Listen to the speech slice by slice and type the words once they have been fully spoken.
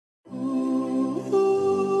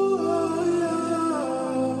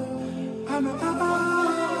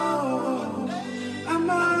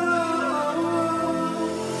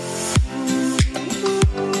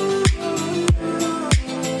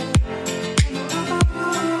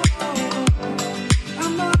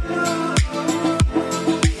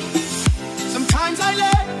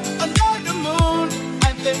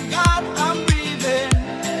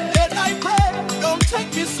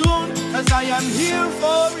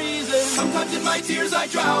Sometimes in my tears I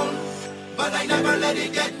drown, but I never let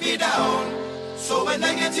it get me down. So when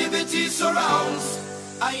negativity surrounds,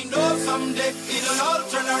 I know someday it'll all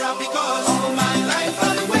turn around, because all my life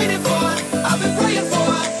I've been waiting for, I've been praying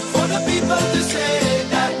for the people to